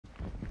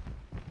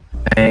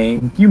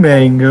Thank you,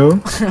 Mango.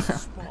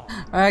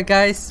 Alright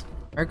guys,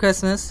 Merry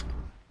Christmas.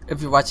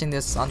 If you're watching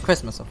this on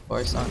Christmas, of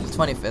course, on the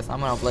 25th. I'm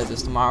gonna play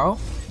this tomorrow.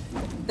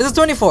 It's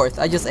the 24th,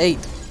 I just ate.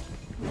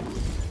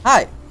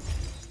 Hi!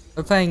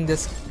 We're playing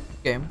this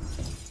game.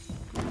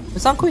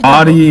 It's Zhong Kui.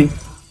 Body.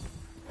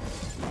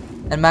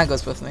 And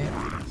Mango's with me.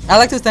 I'd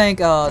like to thank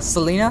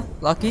Selena,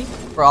 Lucky,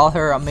 for all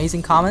her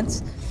amazing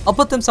comments. I'll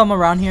put them somewhere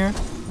around here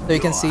so you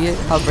can see it,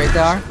 how great they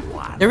are.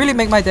 They really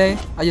make my day.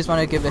 I just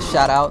want to give a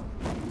shout out.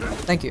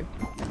 Thank you.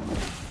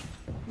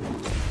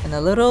 And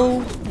a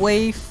little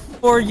wave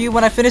for you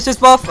when I finish this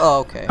buff. Oh,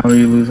 okay. How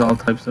you lose all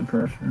types of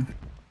pressure.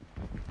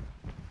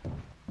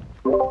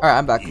 Alright,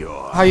 I'm back.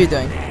 How are you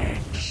doing?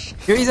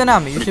 You're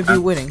Izanami, you should be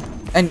winning.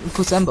 And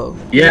Kusembo.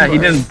 Yeah, he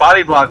didn't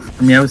body block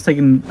for me. I was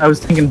taking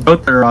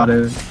both their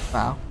autos.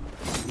 Wow.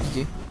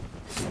 GG.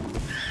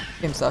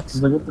 Game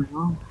sucks. Like, what the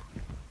hell?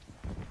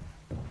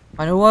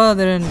 I know why I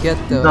didn't get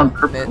the He's on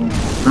purple. mid.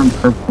 He's on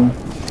purple.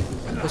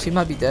 So she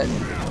might be dead.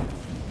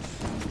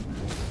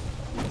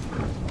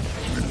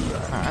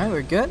 Alright,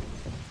 we're good.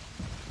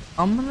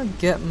 I'm gonna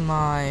get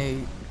my...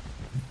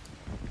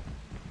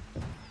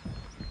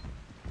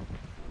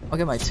 I'll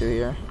get my 2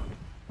 here.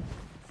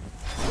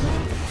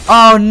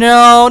 Oh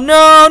no,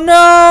 no,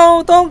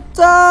 no! Don't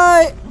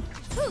die!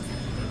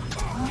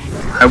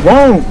 I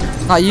won't!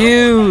 Not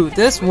you!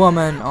 This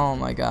woman! Oh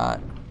my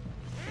god.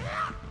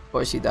 Of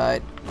course she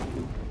died.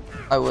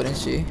 Why wouldn't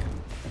she?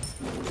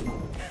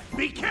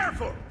 Be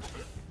careful!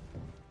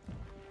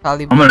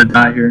 Probably. I'm gonna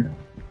die here.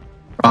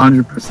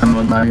 100% I'm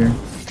gonna die here.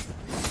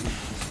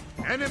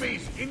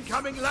 Enemies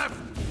incoming left!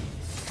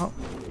 Oh.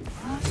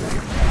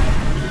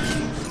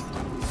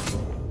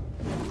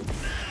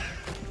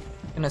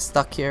 Kinda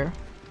stuck here.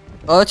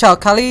 Oh, ciao,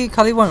 Kali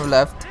one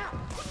left.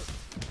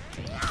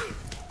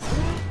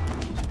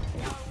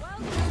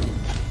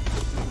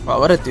 Wow,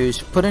 what a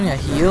douche. Put in a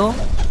heal?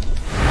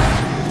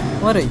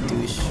 What a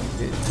douche,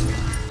 dude.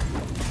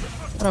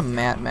 What a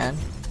madman.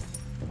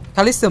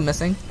 Kali's still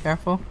missing.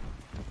 Careful.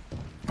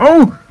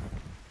 Oh!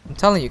 I'm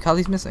telling you,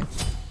 Kali's missing.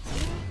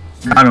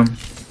 Got him.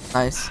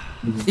 Nice.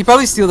 He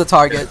probably steal the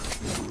target.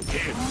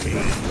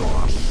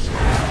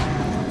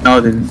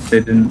 No, they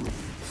didn't.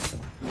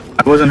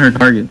 I wasn't her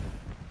target.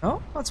 Oh,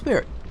 that's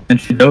weird.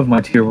 And she dove my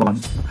tier 1.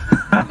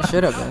 It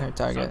should have been her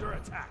target.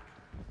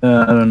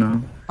 I don't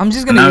know. I'm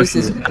just gonna Now use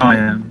this now I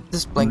am.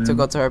 this blink to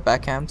go to her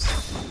backhands.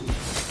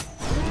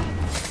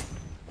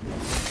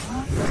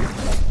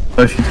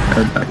 Oh, she's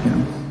red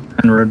backhand.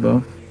 And red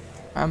buff.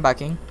 I'm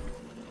backing.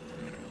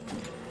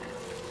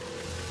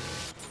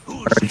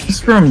 Alright,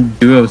 just from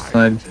duo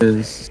side,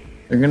 because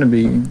they're gonna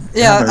be...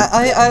 Yeah,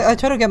 I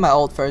try to get my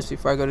ult first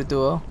before I go to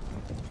duo.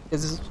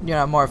 Because it's, you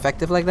know, more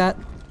effective like that.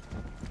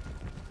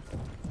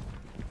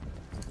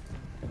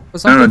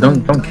 No,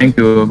 don't gank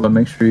duo, but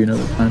make sure you know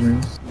the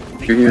timers.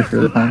 You're here for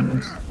the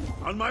timers.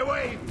 On my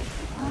way!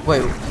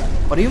 Wait,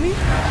 what do you mean?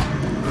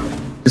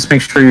 Just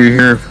make sure you're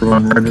here for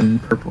when red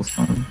and purple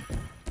spawn.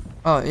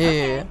 Oh,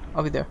 yeah.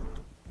 I'll be there.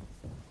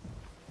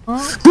 Huh?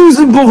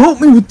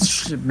 Help me with the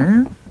shit,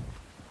 man!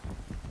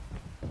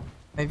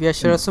 Maybe I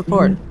should have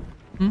support.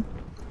 Hmm?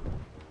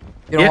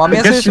 You don't want me I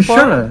as your guess you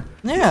support? shoulda.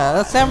 Yeah,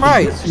 that's damn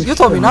right. you You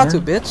told me shoulda, not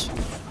to, man.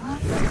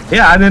 bitch.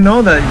 Yeah, I didn't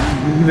know that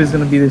he was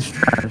gonna be this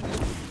trash.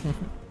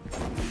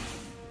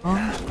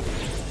 Huh?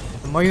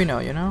 The more you know,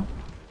 you know?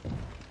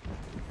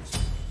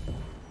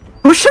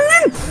 Push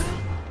him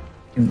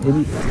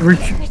in!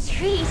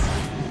 Retreat.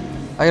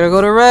 I gotta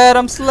go to red,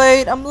 I'm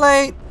late, I'm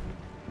late.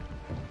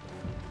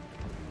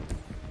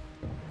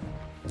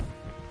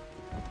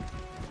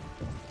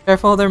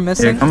 Careful, they're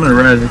missing. Yeah, come to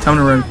red, come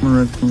to red, come to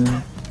red, come to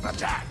red.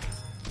 Attack!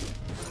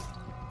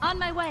 On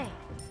my way.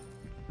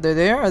 They're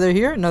there? Are they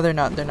here? No, they're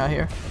not. They're not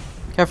here.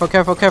 Careful,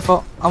 careful,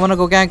 careful. I wanna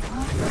go gank.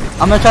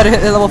 I'm gonna try to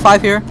hit level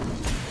 5 here.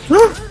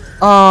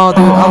 Oh,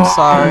 dude, I'm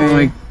sorry. Oh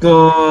my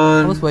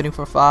god. I was waiting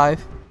for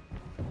 5.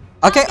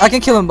 I can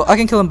kill him. I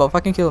can kill them both. I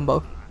can kill them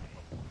both.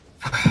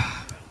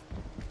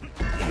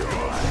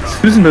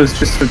 Susan is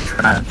just so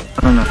trash.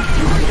 I don't know.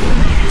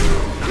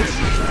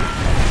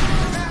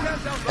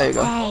 There you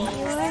go. Hey,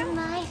 you're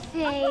my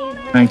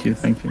favorite. Thank you,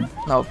 thank you.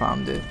 No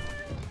problem, dude.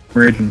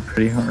 I'm raging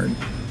pretty hard.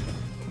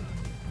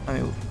 I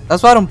mean,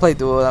 that's why I don't play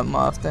duo that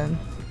often.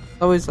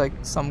 It's always like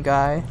some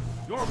guy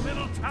Your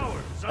middle tower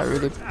is that under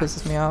really attack.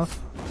 pisses me off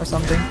or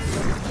something.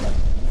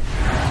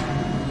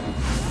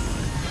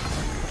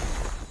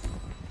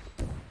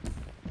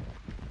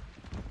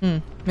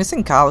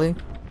 Missing Kali.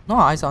 No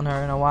eyes on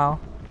her in a while.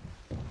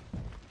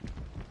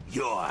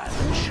 You're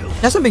the She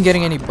hasn't been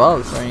getting any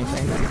bugs or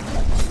anything.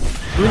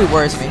 It really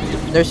worries me.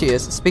 There she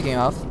is. Speaking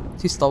of,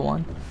 she stole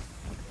one.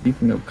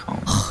 Speaking of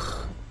calm.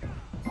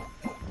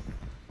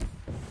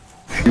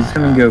 She's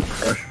gonna go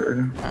crush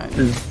her. Alright.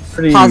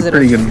 It's Positive.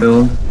 pretty good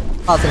build.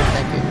 Positive,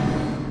 thank you.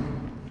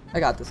 I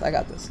got this, I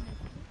got this.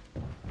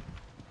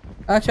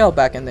 Actually, I'll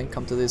back and then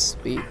come to this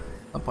speed.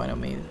 No point of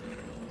me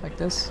like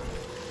this.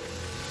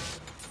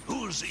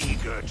 Who's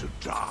eager to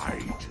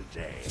die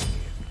today?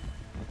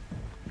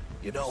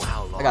 You know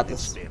how long got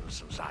it's this. been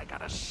since I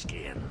got a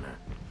skin?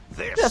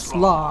 This This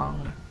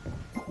long.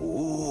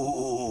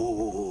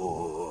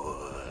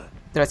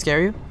 Did I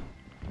scare you?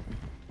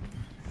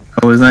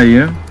 Oh, is that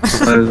you? I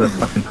thought it was a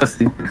fucking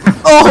pussy.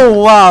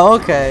 Oh wow,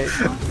 okay.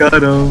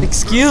 Got him.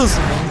 Excuse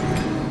me.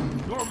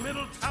 Your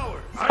middle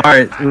tower.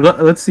 Alright,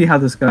 let's see how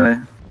this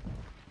guy.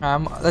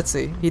 Let's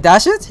see. He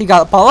dashes? He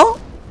got Apollo?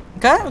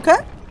 Okay, okay.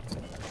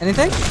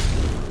 Anything?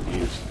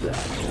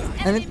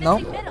 No.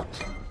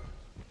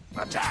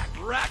 Attack.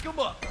 Rack 'em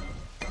up.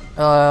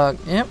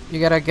 Yep, you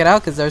gotta get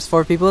out because there's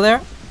 4 people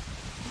there.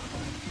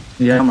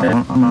 Yeah,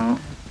 I'm out.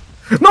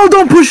 No,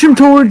 don't push him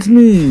towards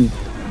me!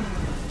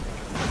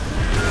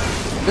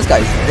 This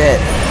guy's dead.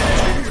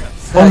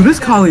 Oh, this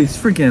collie's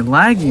freaking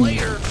lagging.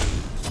 They're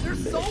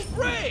so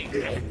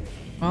brave.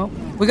 Well,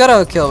 we got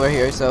a kill over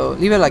here, so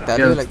leave it like that.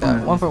 Yeah, Leave it like that's that.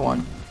 fine. 1 for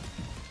 1.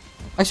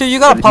 Actually, you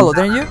got Apollo,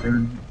 didn't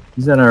you?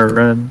 He's at our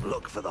red.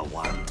 Look for the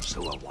ones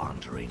who are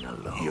wandering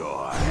alone.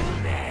 You're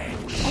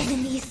next.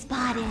 Enemy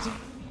spotted.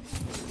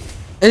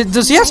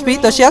 Does she have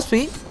speed? Does she have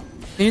speed?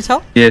 Can you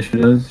tell? Yeah, she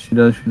does.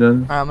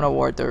 Alright, I'm gonna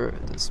ward the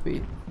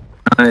speed.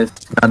 Nice,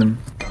 got him.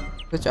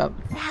 Good job.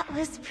 That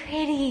was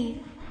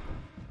pretty.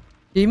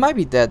 He might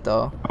be dead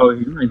though. Oh,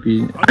 he might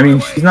be. I mean,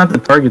 she's not the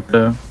target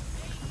though. You're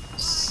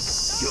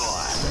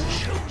the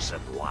chosen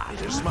one.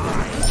 It is mine.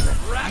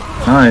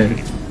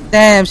 Nice.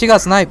 Damn, she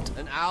got sniped.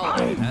 An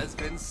ally has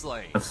been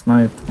slain. A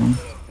snipe. Huh?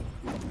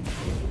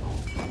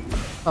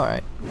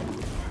 Alright.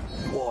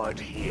 Ward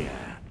here.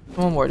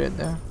 Someone warded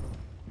there.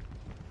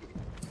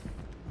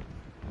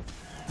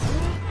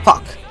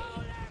 Fuck.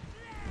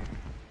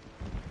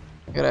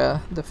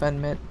 Gotta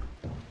defend mid.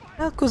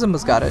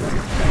 Kuzuma's got it.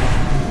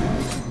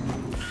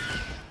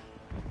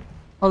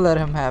 I'll let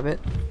him have it.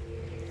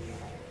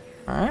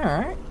 Alright,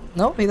 alright.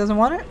 Nope, he doesn't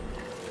want it.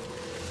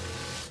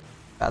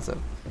 Passive.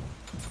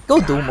 Go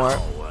do more.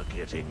 Now we're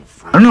getting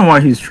free. I don't know why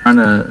he's trying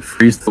to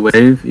freeze the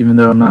wave, even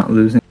though I'm not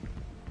losing.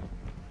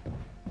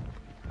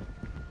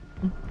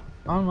 I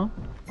don't know.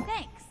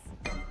 Thanks.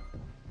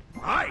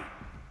 Aye.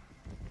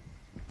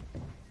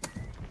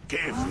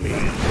 Give me.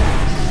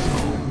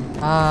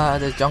 Ah,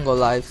 the jungle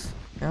life.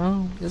 You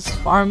know, just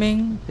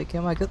farming,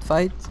 picking my good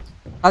fights.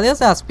 Ali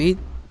doesn't have speed.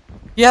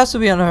 She has to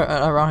be on her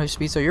around her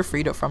speed, so you're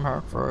freed up from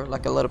her for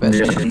like a little bit.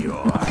 Yeah.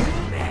 You're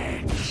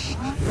next.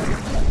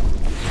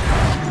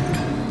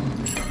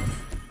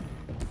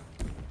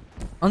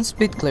 On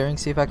speed clearing,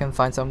 see if I can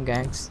find some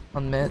ganks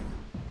on mid.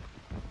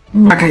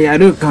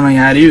 Makayaru,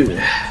 konoyaru.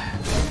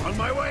 On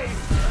my way.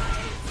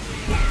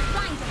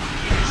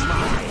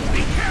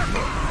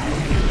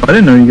 I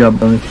didn't know you got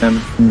bonus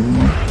damage from me.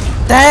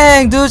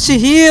 Dang, dude, she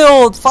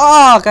healed.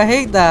 Fuck, I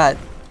hate that.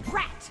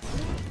 Rat.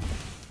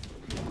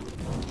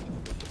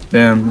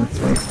 Damn, that's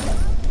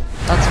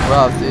rough. That's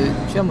rough, dude.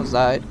 She almost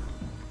died.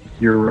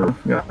 You're rough.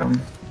 Got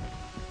him.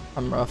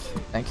 I'm rough.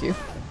 Thank you.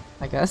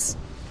 I guess.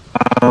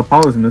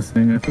 Apollo's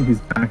missing. I think he's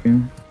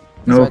backing.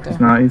 Nope, right he's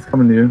there. not. He's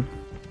coming to you.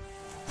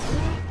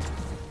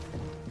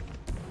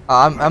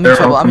 I'm in They're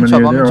trouble. all I'm in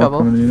coming trouble. to you. I'm in They're all trouble.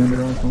 coming to you.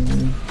 They're all coming to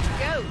you.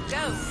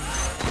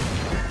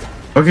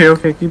 Go, go.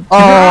 Okay, keep.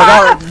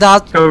 Oh,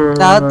 that Go,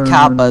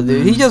 Kappa, run.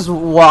 dude. He just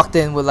walked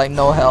in with like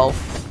no health.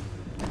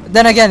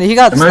 Then again, he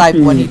got It might sniped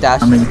be when he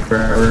dashed. coming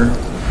forever.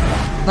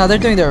 No, they're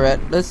doing their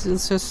red. Let's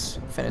just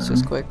finish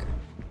this quick.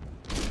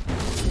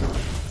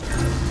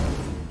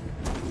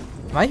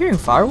 Am I hearing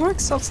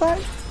fireworks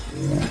outside?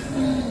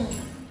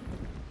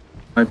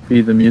 Might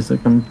be the music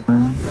I'm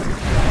playing.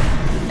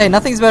 Hey,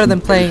 nothing's better than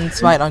playing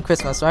Smite on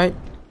Christmas, right?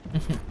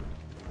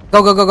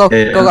 Go, go, go, go,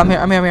 Yeah, go! yeah. I'm here.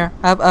 I'm here. I'm here.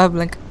 I have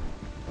Blink.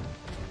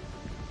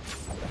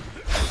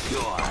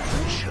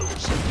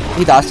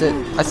 He dodged it.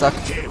 I suck.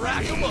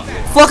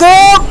 Fuck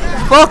him!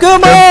 Fuck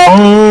him up!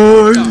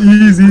 Oh,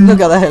 easy. Look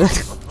at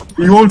that.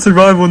 You won't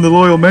survive when the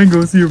loyal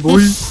mango's here,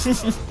 boys.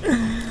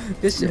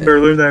 Good shit. Better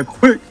learn that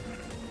quick.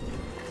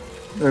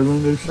 Better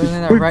learn that shit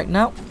Learning that quick. right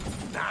now.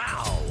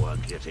 Now we're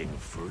getting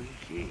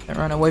freaky. And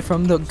run away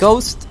from the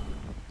ghost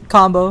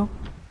combo.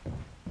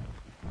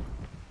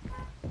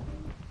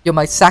 Yo,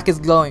 my sack is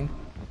glowing.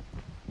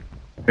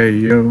 Hey,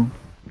 yo.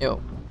 Yo,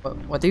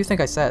 what do you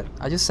think I said?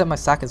 I just said my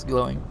sack is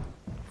glowing.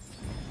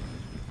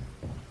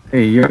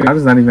 Hey, yo. How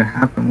does that even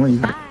happen? What, you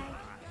got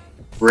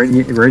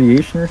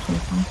radiation or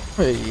something?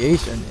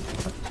 Radiation.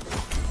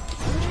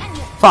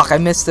 Fuck, I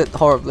missed it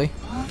horribly.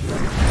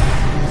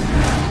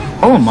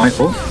 Oh,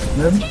 Michael.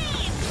 Man.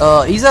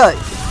 He's a...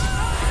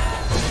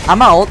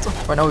 I'm out ult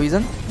for no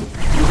reason.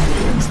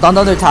 Stunned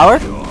on their tower?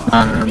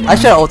 I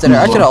should've ulted her.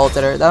 I should've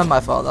ulted her. That was my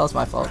fault. That was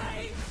my fault.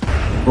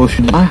 Will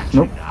she die?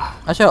 Nope.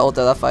 I should've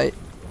ulted that fight.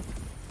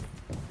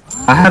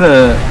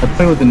 I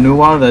played with the new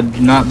wall that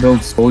did not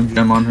build Soul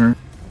Gem on her.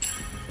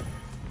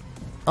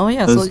 Oh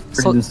yeah, I was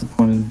pretty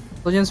disappointed.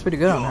 Soul Gem's pretty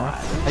good on her.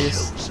 I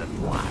just...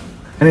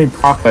 I didn't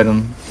proc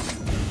item.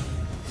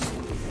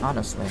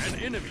 Honestly.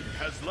 Enemy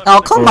has left.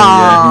 Oh, come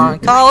on,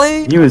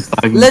 Kali! He was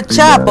lagging. Le pretty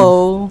bad.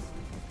 Chapo!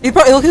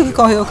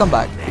 He'll come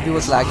back if he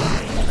was lagging.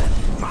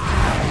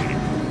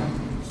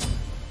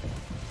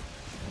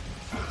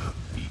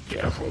 Be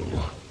careful.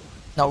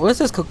 No, where's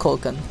this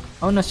Kukulkan?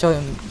 I wanna show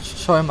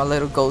him a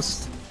little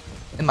ghost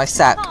in my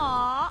sack.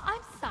 Aw,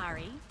 I'm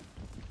sorry.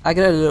 I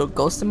got a little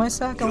ghost in my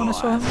sack I want to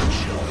show him.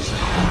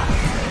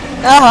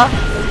 Uh-huh.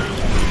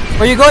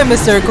 Where you going,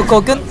 Mr.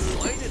 Kokoken?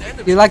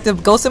 You like the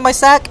ghost in my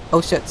sack?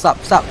 Oh shit, stop.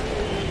 Stop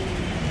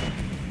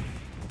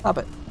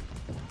it.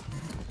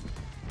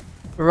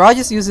 Raj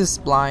just uses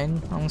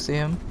blind. I don't see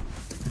him.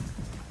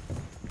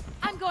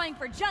 I'm going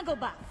for jungle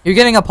buff. You're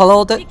getting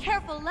Apollo Be ulted?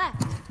 careful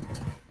left.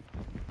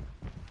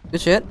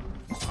 Good shit.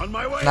 On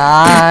my way.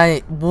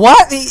 Nice.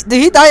 What? Did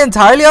he die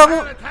entirely of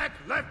it? Attack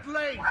left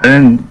lane. I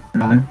didn't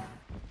die.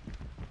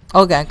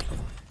 Oh, gank.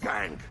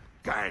 Gang.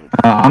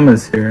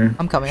 Amma's here.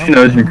 I'm coming. She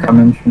knows you're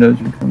coming. She knows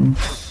you're coming.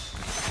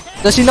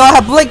 Does she know I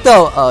have blink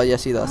though? Oh,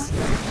 yes, she does.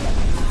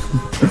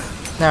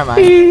 Never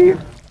mind.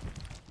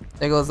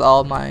 There goes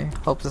all my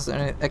hopes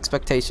and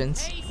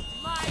expectations.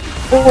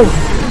 Oh,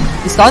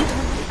 he's stunned?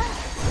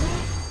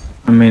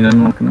 I mean,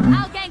 I'm not gonna.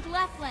 I'll gank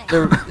left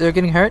lane. They're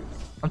getting hurt.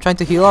 I'm trying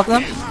to heal off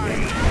them.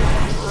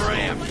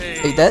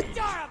 They dead?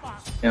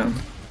 Yeah.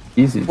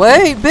 Easy.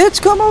 Wait,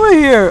 bitch, come over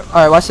here.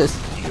 Alright, watch this.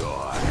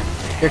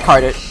 You're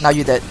carded. Now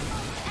you dead.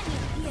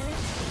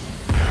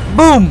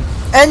 Boom!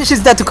 And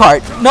she's dead to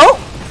card. No?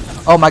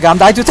 Oh my god, I'm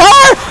dying to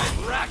tower!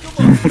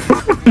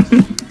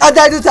 I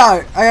died to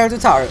tower. I died to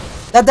tower.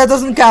 That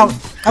doesn't count.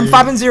 I'm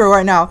 5-0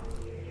 right now.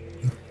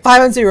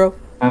 5-0.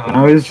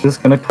 I was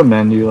just gonna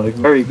commend you. Like,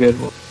 very good.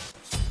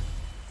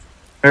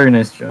 Very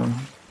nice job.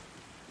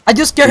 I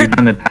just scared her.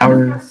 On the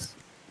towers.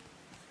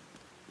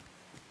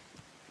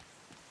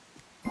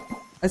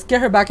 I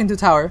scared her back into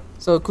tower,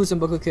 so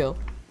Kuzenbo could kill.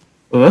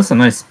 Well, that's a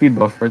nice speed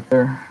buff right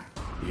there.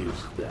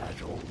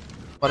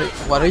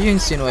 What are you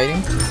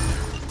insinuating?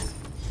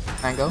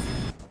 Mango?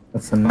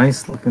 That's a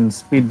nice looking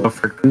speed buff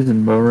for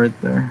Kuzenbo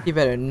right there. You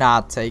better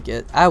not take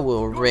it. I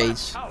will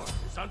rage. Tower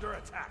is under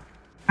attack.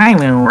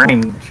 I'm in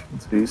range.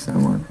 That's what you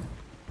sound like.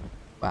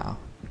 Wow.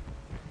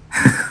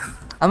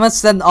 I'm gonna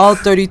send all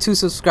 32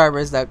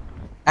 subscribers that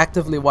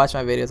actively watch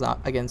my videos out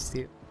against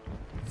you.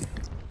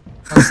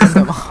 I'll send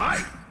them all.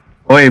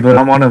 Wait, but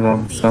I'm one of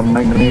them, so I'm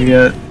not gonna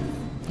get.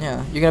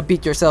 Yeah, you're gonna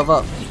beat yourself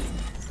up.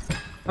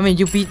 I mean,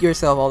 you beat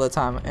yourself all the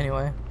time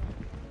anyway.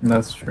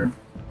 That's true.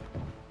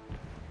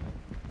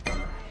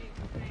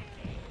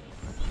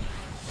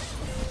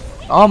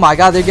 Oh my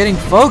god, they're getting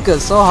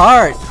focused so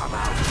hard.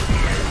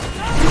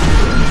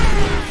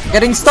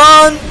 Getting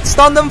stunned!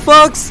 Stun them,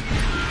 folks!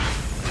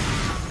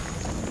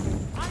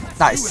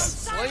 Nice.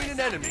 Slain an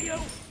enemy.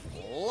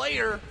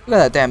 Later. Look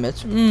at that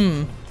damage.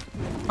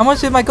 How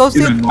much did my ghost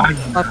do? Dude, I'm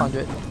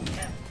 500.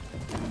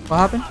 What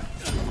happened?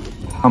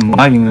 I'm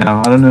lagging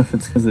now. I don't know if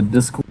it's because of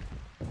Discord.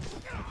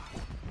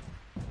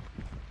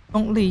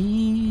 Don't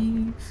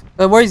leave.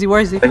 Where is he? Where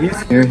is he? But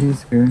he's here.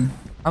 He's here.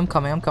 I'm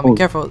coming. I'm coming. Oh,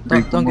 Careful.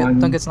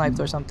 Don't get sniped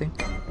or something.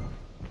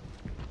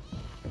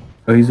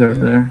 Oh, he's over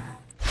there.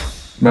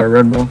 By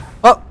red buff.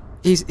 Oh,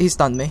 he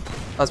stunned me.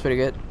 That's pretty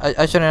good.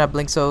 I shouldn't have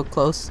blinked so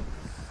close.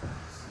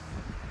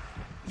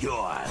 You're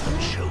the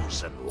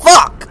chosen one.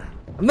 Fuck!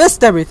 I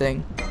missed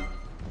everything.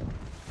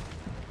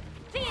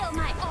 Feel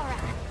my aura.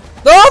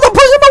 No, don't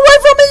push him away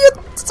from me! You...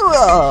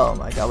 Oh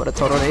my god, what a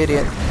total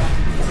idiot.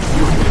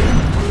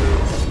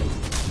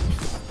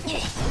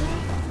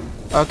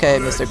 Okay,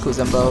 Mr.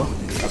 Kuzenbo.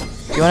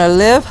 You wanna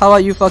live? How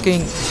about you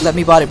fucking let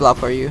me body block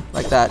for you?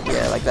 Like that,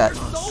 yeah, like that.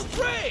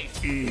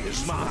 He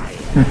is mine.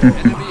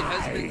 Enemy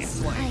has been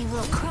slain. I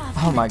will crop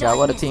Oh my god,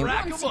 what a team.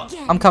 once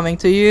again. I'm coming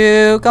to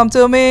you. Come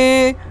to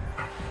me.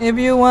 If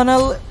you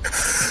wanna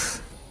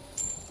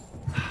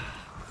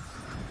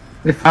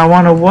If I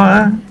wanna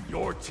what?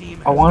 Your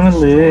team. I wanna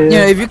live.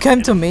 Yeah, if you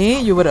came to me,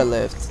 you would have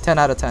lived. 10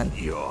 out of 10.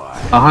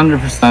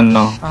 100%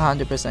 no.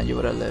 100% you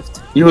would have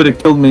lived. You would have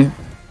killed me.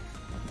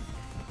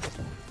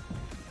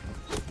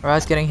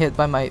 Alright, getting hit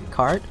by my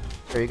card.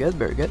 Very good,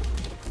 very good.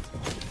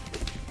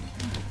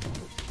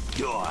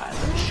 You're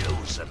the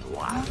chosen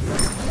one.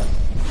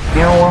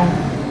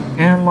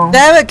 Hello.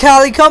 Damn it,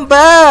 Callie, come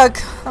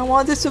back! I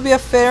want this to be a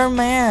fair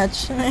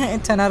match.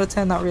 10 out of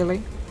 10, not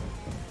really.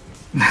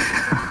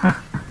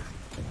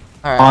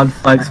 Alright. Odd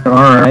flex, but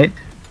alright.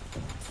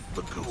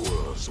 The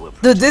ghouls will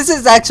Dude, this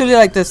is actually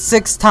like the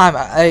 6th time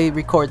I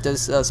record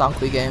this Zhong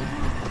Kui game.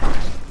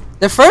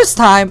 The first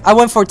time, I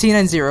went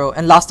 14-0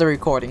 and lost the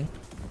recording.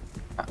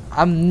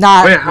 I'm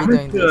not Wait,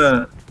 redoing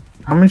this.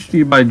 how much do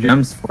you buy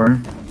gems for?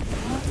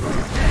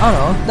 I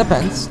don't know.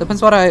 Depends.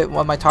 Depends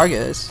what my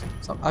target is.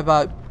 So I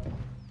bought.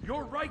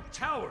 Your right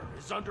tower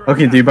is under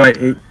Okay, do you buy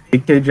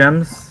 8k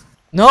gems?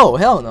 No,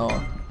 hell no.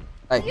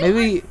 Like You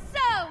maybe are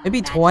so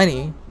maybe magical.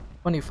 20,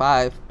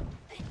 25,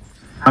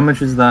 How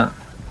much is that?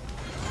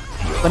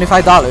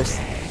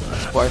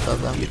 $25 worth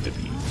of them.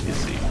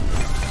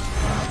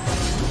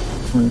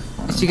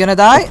 Is she gonna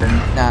die?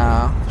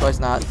 No, of course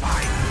not.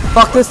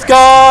 Fuck this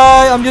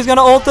guy! I'm just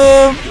gonna ult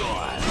him.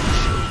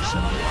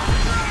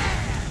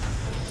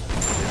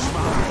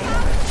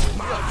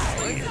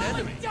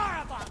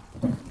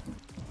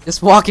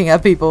 Just walking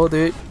at people,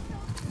 dude.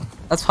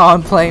 That's how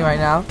I'm playing right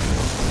now.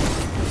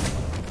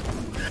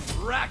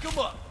 Rack 'em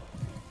up.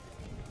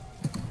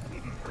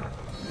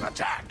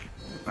 Attack.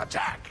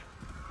 Attack.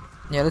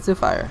 Yeah, let's do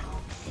fire.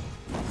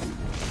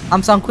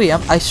 I'm Zhong Kui.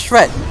 I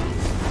shred.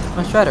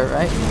 My Shredder,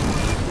 right?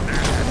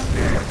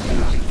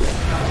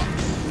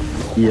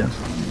 Yeah.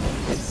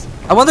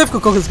 I wonder if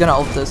Kokoku's gonna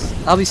ult this.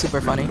 That'll be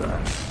super funny.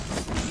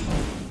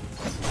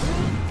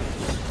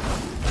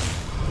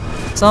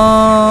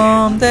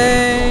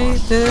 Someday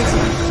this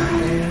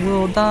thing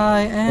will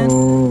die and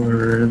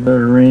Over the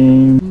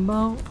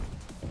rainbow.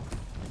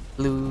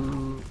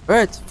 blue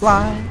birds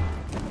fly.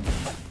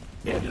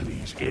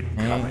 Enemies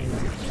incoming.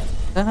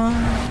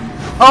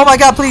 Oh my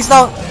god, please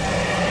don't!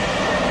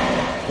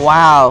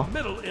 Wow.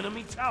 Middle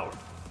enemy tower.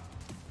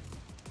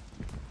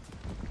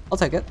 I'll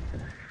take it.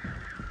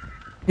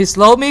 He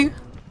slowed me,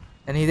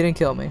 and he didn't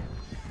kill me.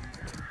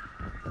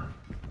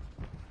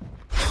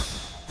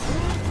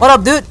 What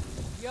up, dude?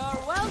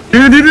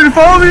 Dude,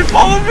 follow me,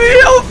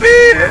 help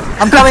me!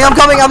 I'm coming,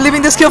 I'm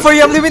leaving this kill for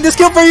you,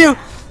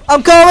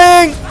 I'm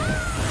coming!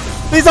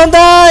 Please don't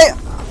die!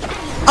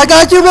 I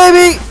got you,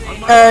 baby!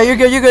 You're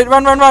good,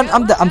 run.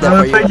 I'm dead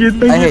for you.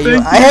 Thank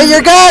you. I hate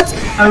your guts!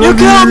 You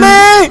killed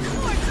me!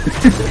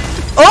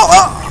 Oh,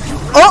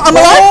 I'm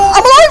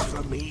alive!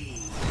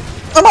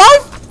 Oh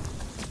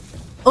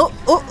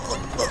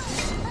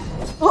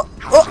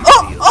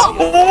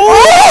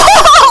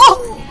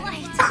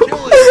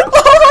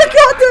my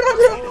god, dude,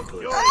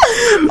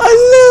 I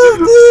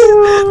lived!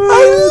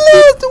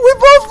 We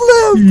both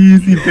lived!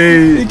 Easy,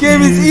 babe. The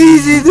game is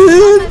easy,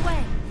 dude!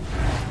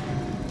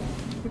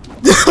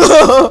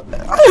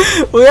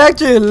 We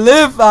actually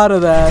live out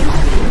of that.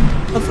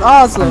 That's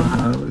awesome.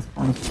 That was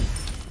fun.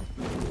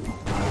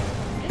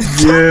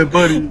 Yeah,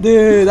 buddy.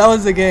 Dude, that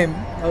was the game.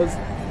 That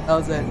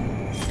was it.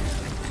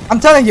 I'm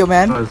telling you,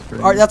 man.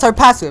 That's our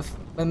passive.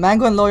 When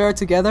Mango and Lawyer are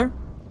together,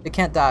 they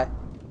can't die.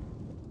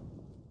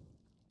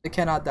 They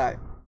cannot die.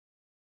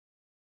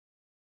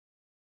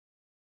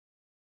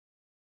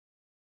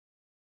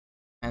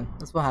 Man,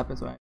 that's what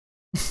happens, right?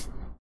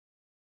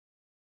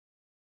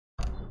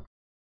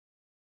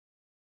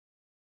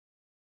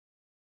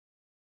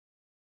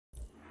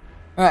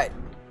 Alright.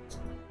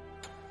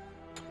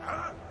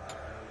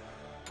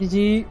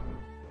 GG.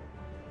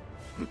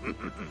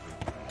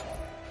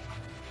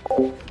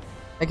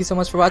 Thank you so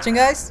much for watching,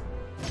 guys.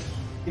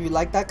 If you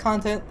like that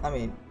content, I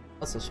mean,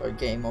 that's a short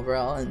game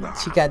overall, and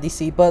she got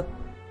DC, but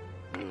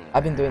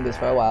I've been doing this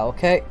for a while,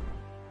 okay?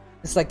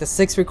 It's like the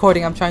 6th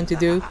recording I'm trying to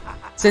do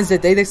since the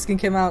Data skin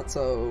came out,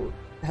 so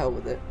the hell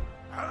with it.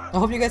 I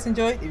hope you guys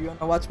enjoyed. If you want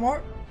to watch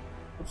more,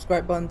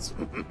 subscribe button's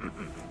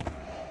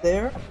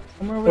there.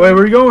 Somewhere over Wait, there.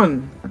 where are you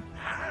going?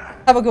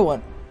 Have a good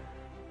one.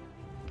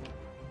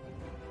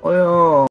 Oh, yeah.